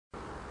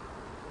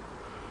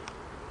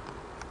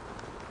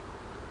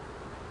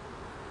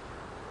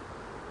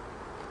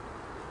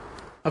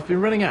I've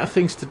been running out of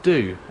things to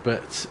do,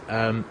 but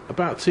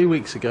about 2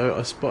 weeks ago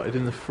I spotted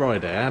in the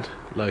Friday ad,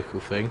 local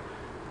thing,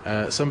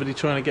 somebody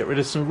trying to get rid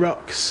of some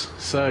rocks.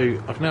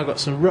 So I've now got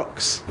some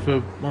rocks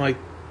for my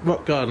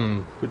rock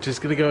garden, which is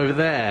going to go over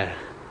there,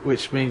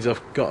 which means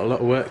I've got a lot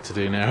of work to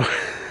do now.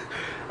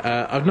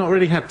 I've not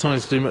really had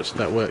time to do much of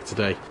that work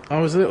today.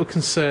 I was a little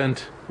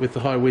concerned with the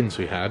high winds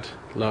we had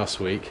last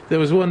week. There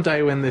was one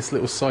day when this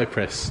little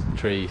cypress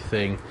tree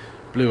thing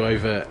blew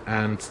over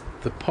and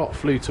the pot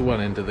flew to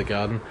one end of the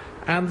garden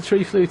and the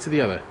tree flew to the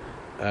other.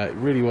 It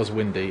really was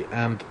windy,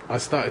 and I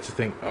started to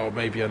think, oh,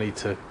 maybe I need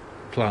to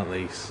plant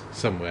these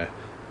somewhere,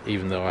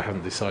 even though I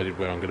haven't decided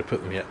where I'm going to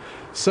put them yet.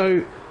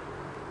 So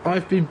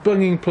I've been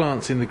bunging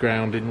plants in the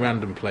ground in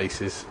random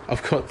places.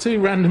 I've got 2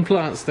 random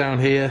plants down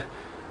here,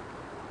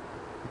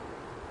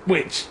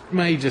 which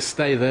may just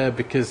stay there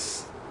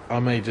because I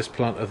may just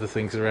plant other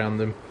things around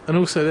them. And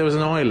also there was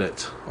an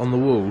eyelet on the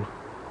wall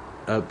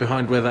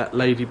behind where that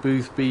Lady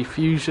Boothby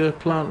fuchsia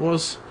plant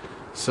was.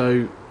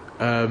 So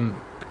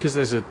because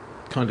there's a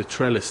kind of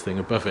trellis thing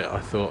above it, I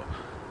thought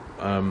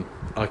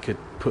I could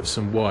put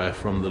some wire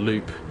from the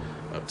loop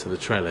up to the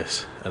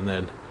trellis, and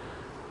then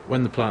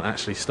when the plant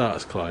actually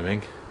starts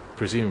climbing,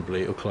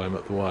 presumably it'll climb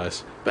up the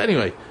wires. But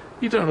anyway,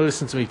 you don't want to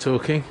listen to me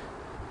talking,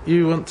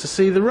 you want to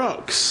see the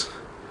rocks,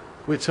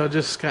 which I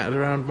just scattered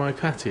around my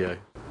patio.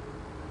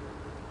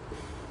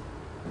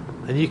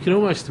 And you can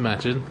almost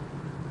imagine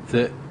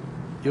that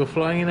you're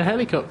flying in a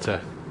helicopter,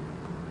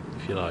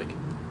 if you like.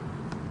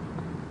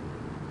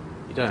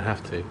 You don't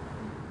have to.